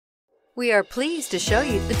We are pleased to show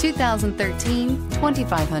you the 2013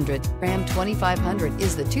 2500. Ram 2500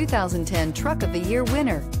 is the 2010 Truck of the Year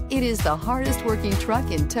winner. It is the hardest working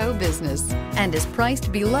truck in tow business and is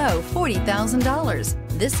priced below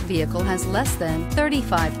 $40,000. This vehicle has less than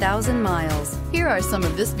 35,000 miles. Here are some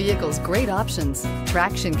of this vehicle's great options: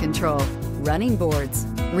 traction control, running boards,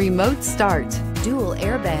 remote start, dual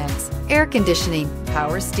airbags, air conditioning,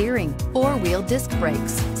 power steering, four-wheel disc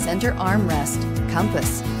brakes, center armrest,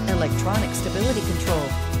 compass, electronic stability control.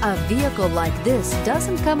 A vehicle like this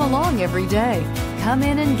doesn't come along every day. Come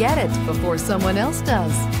in and get it before someone else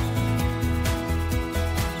does.